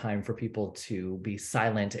establish a time for people to be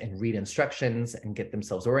silent and read instructions and get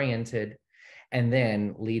themselves oriented, and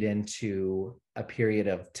then lead into a period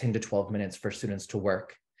of 10 to 12 minutes for students to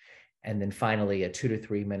work. And then finally, a 2 to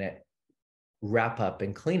 3 minute wrap up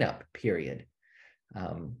and cleanup period.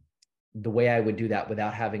 The way I would do that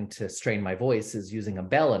without having to strain my voice is using a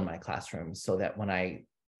bell in my classroom, so that when I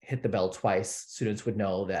hit the bell twice, students would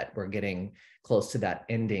know that we're getting close to that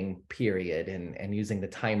ending period, and using the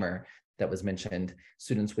timer that was mentioned,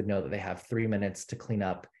 students would know that they have 3 minutes to clean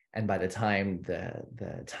up, and by the time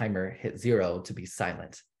the timer hit 0, to be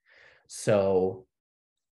silent. So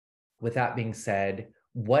with that being said,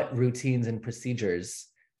 what routines and procedures,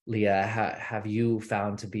 Leah, have you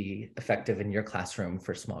found to be effective in your classroom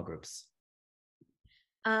for small groups?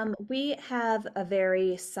 We have a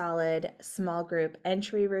very solid small group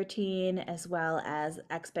entry routine, as well as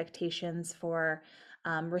expectations for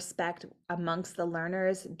respect amongst the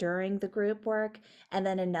learners during the group work. And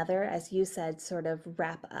then another, as you said, sort of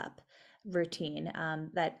wrap up routine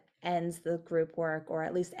that ends the group work, or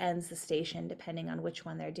at least ends the station, depending on which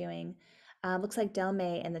one they're doing. Looks like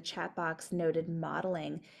Delmay in the chat box noted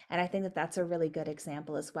modeling, and I think that that's a really good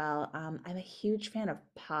example as well. I'm a huge fan of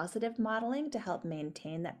positive modeling to help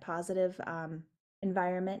maintain that positive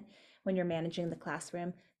environment when you're managing the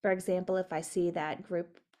classroom. For example, if I see that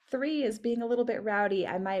group 3 is being a little bit rowdy,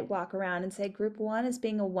 I might walk around and say, Group 1 is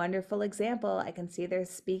being a wonderful example. I can see they're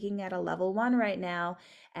speaking at a level 1 right now,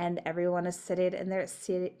 and everyone is seated in their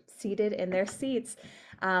seats.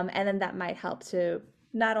 And then that might help to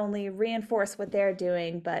not only reinforce what they're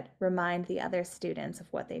doing, but remind the other students of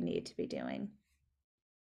what they need to be doing.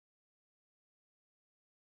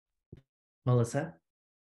 Melissa,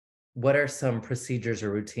 what are some procedures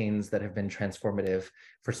or routines that have been transformative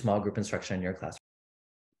for small group instruction in your classroom?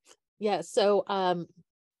 Yeah, so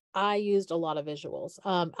I used a lot of visuals.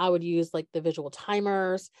 I would use like the visual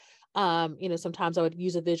timers. Sometimes I would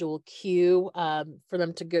use a visual cue for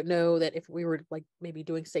them to know that if we were like maybe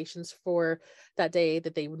doing stations for that day,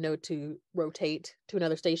 that they would know to rotate to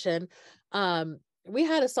another station. We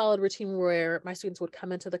had a solid routine where my students would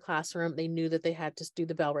come into the classroom. They knew that they had to do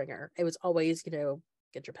the bell ringer. It was always, get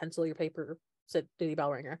your pencil, your paper, sit, do the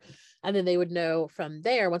bell ringer. And then they would know from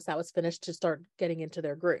there, once that was finished, to start getting into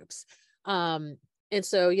their groups. And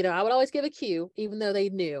so, I would always give a cue, even though they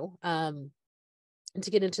knew, to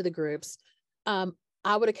get into the groups.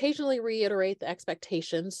 I would occasionally reiterate the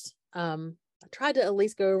expectations. I tried to at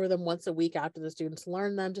least go over them once a week after the students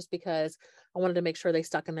learned them, just because I wanted to make sure they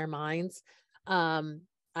stuck in their minds.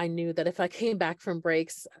 I knew that if I came back from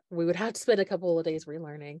breaks, we would have to spend a couple of days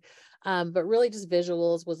relearning. But really just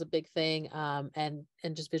visuals was a big thing, and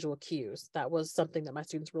just visual cues. That was something that my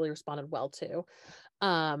students really responded well to.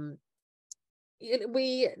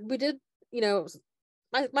 We did,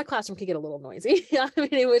 my classroom could get a little noisy. I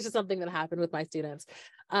mean, it was just something that happened with my students.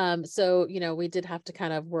 So, we did have to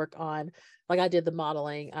kind of work on, like I did the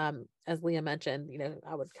modeling, as Leah mentioned,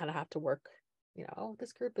 I would kind of have to work, oh,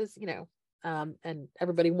 this group is, and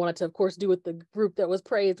everybody wanted to, of course, do what the group that was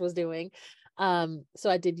praised was doing. So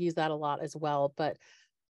I did use that a lot as well. But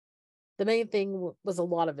the main thing was a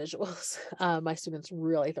lot of visuals. My students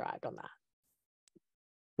really thrived on that.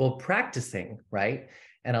 Well, practicing, right?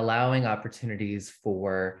 And allowing opportunities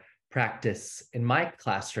for practice in my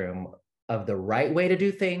classroom of the right way to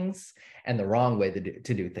do things and the wrong way to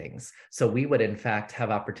do things. So we would, in fact, have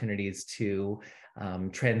opportunities to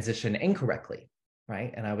transition incorrectly,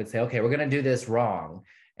 right? And I would say, okay, we're going to do this wrong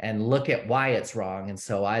and look at why it's wrong. And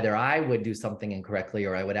so either I would do something incorrectly,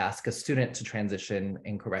 or I would ask a student to transition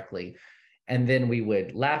incorrectly. And then we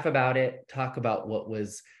would laugh about it, talk about what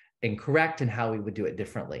was incorrect and how we would do it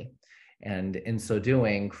differently. And in so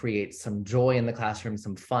doing, create some joy in the classroom,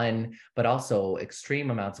 some fun, but also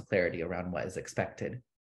extreme amounts of clarity around what is expected.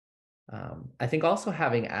 I think also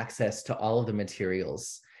having access to all of the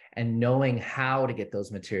materials and knowing how to get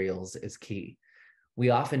those materials is key. We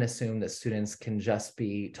often assume that students can just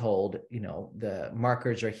be told, the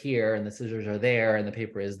markers are here and the scissors are there and the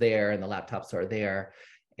paper is there and the laptops are there,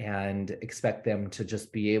 and expect them to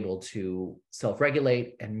just be able to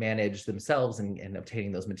self-regulate and manage themselves in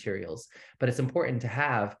obtaining those materials. But it's important to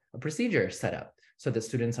have a procedure set up so that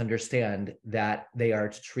students understand that they are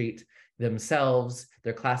to treat themselves,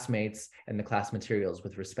 their classmates, and the class materials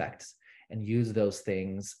with respect, and use those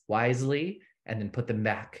things wisely and then put them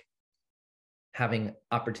back. Having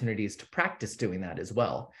opportunities to practice doing that as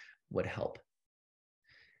well would help.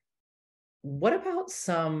 What about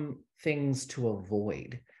some things to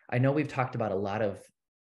avoid? I know we've talked about a lot of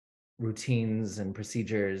routines and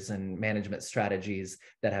procedures and management strategies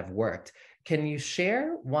that have worked. Can you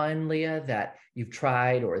share one, Leah, that you've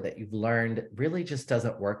tried or that you've learned really just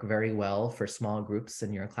doesn't work very well for small groups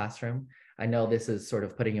in your classroom? I know this is sort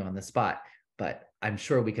of putting you on the spot, but I'm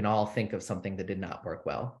sure we can all think of something that did not work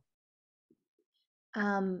well.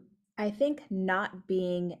 I think not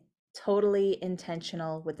being totally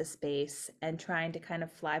intentional with the space and trying to kind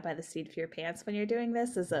of fly by the seat of your pants when you're doing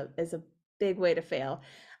this is a big way to fail.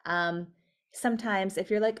 Um, Sometimes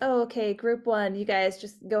if you're like, oh, okay, group one, you guys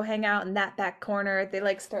just go hang out in that back corner, they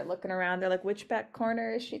like start looking around. They're like, which back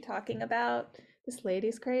corner is she talking about? This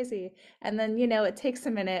lady's crazy. And then, it takes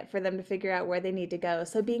a minute for them to figure out where they need to go.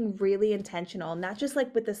 So being really intentional, not just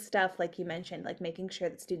like with the stuff, like you mentioned, like making sure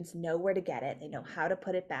that students know where to get it, they know how to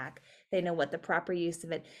put it back, they know what the proper use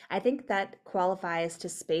of it. I think that qualifies to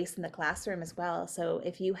space in the classroom as well. So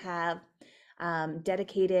if you have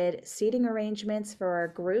dedicated seating arrangements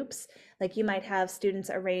for groups, like you might have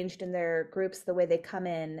students arranged in their groups the way they come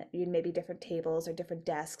in, you maybe different tables or different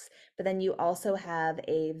desks, but then you also have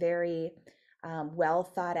a very well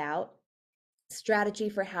thought out strategy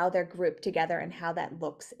for how they're grouped together and how that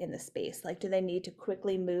looks in the space. Like, do they need to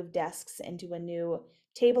quickly move desks into a new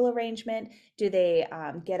table arrangement? Do they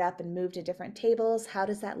get up and move to different tables? How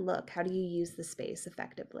does that look? How do you use the space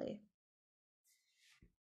effectively?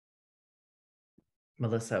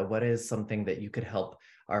 Melissa, what is something that you could help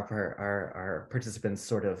our participants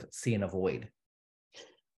sort of see and avoid?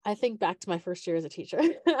 I think back to my first year as a teacher.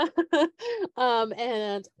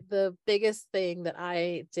 And the biggest thing that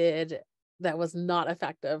I did that was not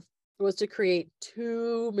effective was to create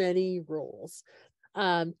too many rules,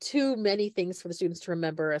 too many things for the students to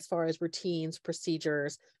remember as far as routines,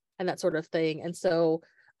 procedures, and that sort of thing. And so,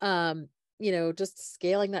 just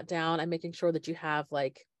scaling that down and making sure that you have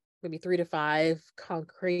like maybe 3 to 5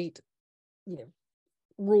 concrete,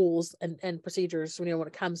 rules and procedures, when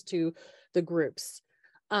it comes to the groups.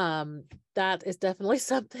 That is definitely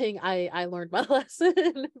something I learned my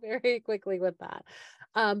lesson very quickly with that.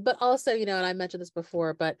 But also, and I mentioned this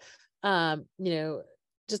before, but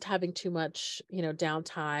just having too much,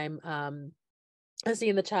 downtime. I see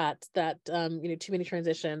in the chat that too many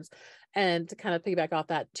transitions, and to kind of piggyback off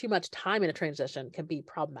that, too much time in a transition can be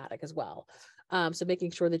problematic as well. So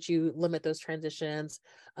making sure that you limit those transitions,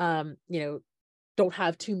 don't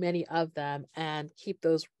have too many of them, and keep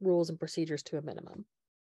those rules and procedures to a minimum.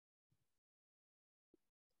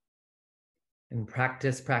 And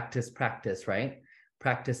practice, practice, practice, right?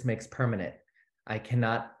 Practice makes permanent. I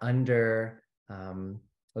cannot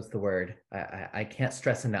what's the word? I can't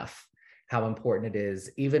stress enough how important it is,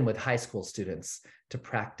 even with high school students, to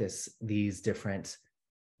practice these different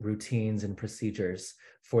routines and procedures,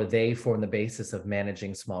 for they form the basis of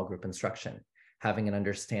managing small group instruction, having an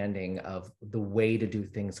understanding of the way to do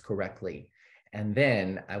things correctly. And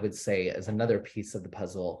then I would say, as another piece of the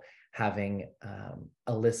puzzle, having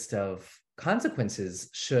a list of consequences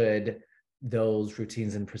should those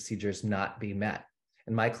routines and procedures not be met.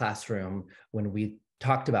 In my classroom, when we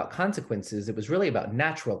talked about consequences, it was really about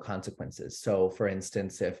natural consequences. So for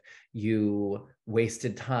instance, if you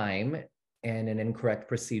wasted time in an incorrect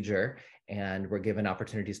procedure and were given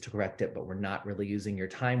opportunities to correct it, but were not really using your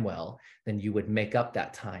time well, then you would make up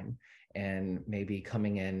that time and maybe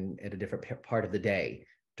coming in at a different part of the day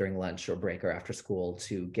during lunch or break or after school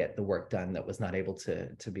to get the work done that was not able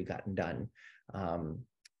to be gotten done.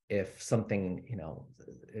 If something,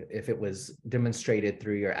 if it was demonstrated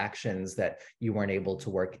through your actions that you weren't able to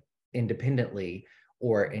work independently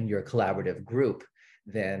or in your collaborative group,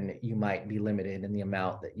 then you might be limited in the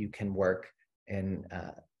amount that you can work in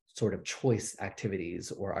sort of choice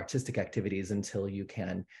activities or artistic activities until you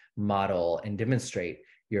can model and demonstrate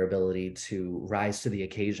your ability to rise to the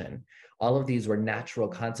occasion. All of these were natural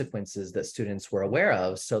consequences that students were aware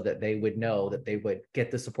of so that they would know that they would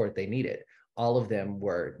get the support they needed. All of them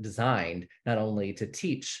were designed not only to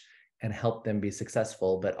teach and help them be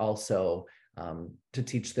successful, but also to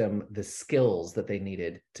teach them the skills that they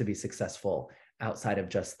needed to be successful outside of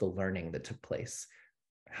just the learning that took place.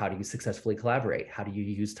 How do you successfully collaborate? How do you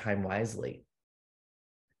use time wisely?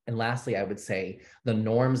 And lastly, I would say the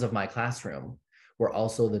norms of my classroom were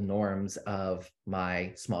also the norms of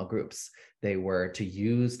my small groups. They were to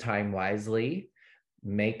use time wisely,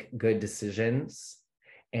 make good decisions,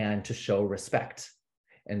 and to show respect.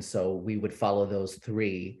 And so we would follow those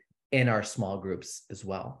three in our small groups as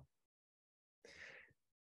well.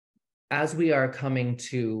 As we are coming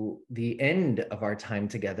to the end of our time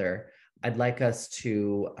together, I'd like us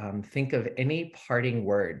to think of any parting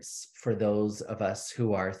words for those of us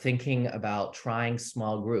who are thinking about trying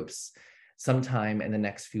small groups sometime in the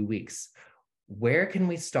next few weeks. Where can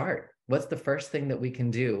we start? What's the first thing that we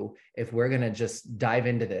can do if we're going to just dive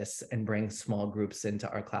into this and bring small groups into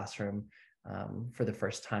our classroom for the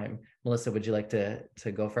first time? Melissa, would you like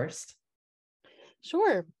to go first?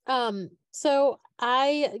 Sure. So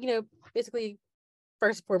I, basically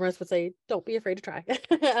first and foremost would say, don't be afraid to try.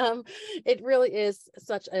 It really is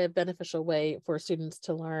such a beneficial way for students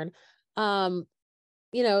to learn.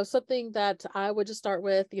 Something that I would just start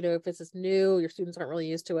with, if this is new, your students aren't really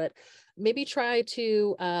used to it, maybe try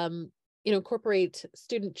to, incorporate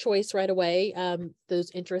student choice right away.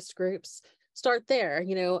 Those interest groups, start there,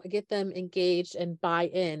 get them engaged and buy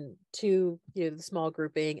in to, the small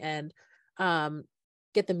grouping and,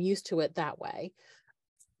 get them used to it that way.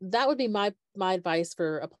 That would be my advice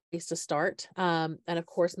for a place to start. And of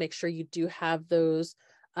course, make sure you do have those,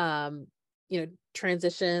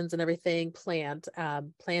 transitions and everything planned,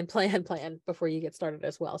 plan before you get started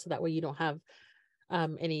as well. So that way you don't have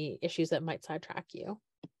any issues that might sidetrack you.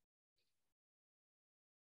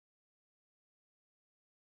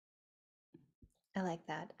 I like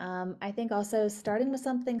that. I think also starting with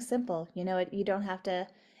something simple, you don't have to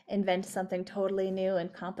invent something totally new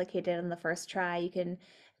and complicated on the first try. You can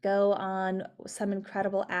go on some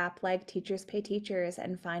incredible app like Teachers Pay Teachers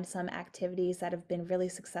and find some activities that have been really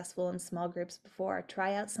successful in small groups before.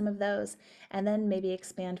 Try out some of those and then maybe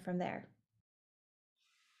expand from there.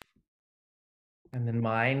 And then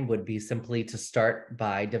mine would be simply to start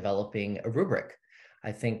by developing a rubric.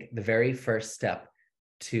 I think the very first step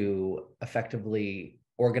to effectively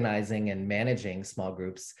organizing and managing small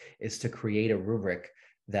groups is to create a rubric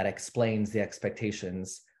that explains the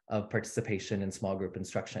expectations of participation in small group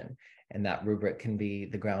instruction. And that rubric can be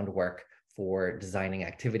the groundwork for designing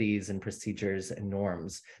activities and procedures and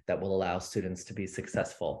norms that will allow students to be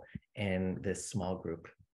successful in this small group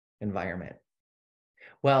environment.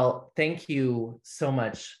 Well, thank you so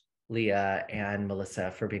much, Leah and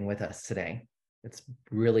Melissa, for being with us today. It's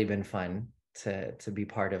really been fun to be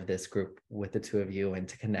part of this group with the two of you and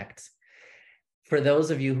to connect. For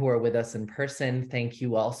those of you who are with us in person, thank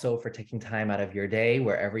you also for taking time out of your day,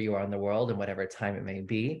 wherever you are in the world and whatever time it may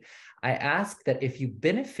be. I ask that if you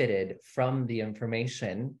benefited from the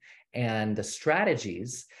information and the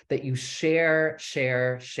strategies, that you share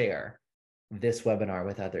this webinar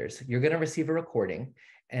with others. You're going to receive a recording,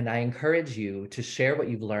 and I encourage you to share what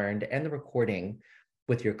you've learned and the recording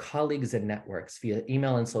with your colleagues and networks via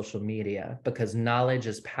email and social media, because knowledge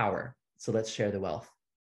is power. So let's share the wealth.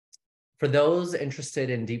 For those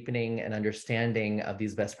interested in deepening an understanding of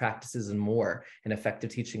these best practices and more in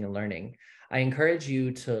effective teaching and learning, I encourage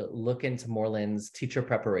you to look into Moreland's teacher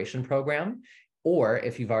preparation program, or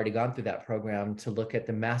if you've already gone through that program, to look at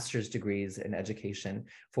the master's degrees in education,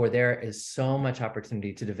 for there is so much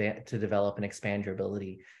opportunity to develop and expand your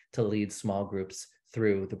ability to lead small groups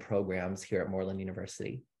through the programs here at Moreland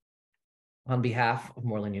University. On behalf of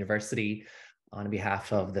Moreland University, on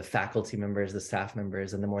behalf of the faculty members, the staff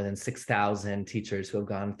members, and the more than 6,000 teachers who have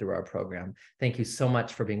gone through our program, thank you so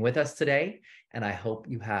much for being with us today, and I hope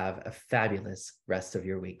you have a fabulous rest of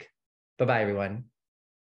your week. Bye-bye, everyone.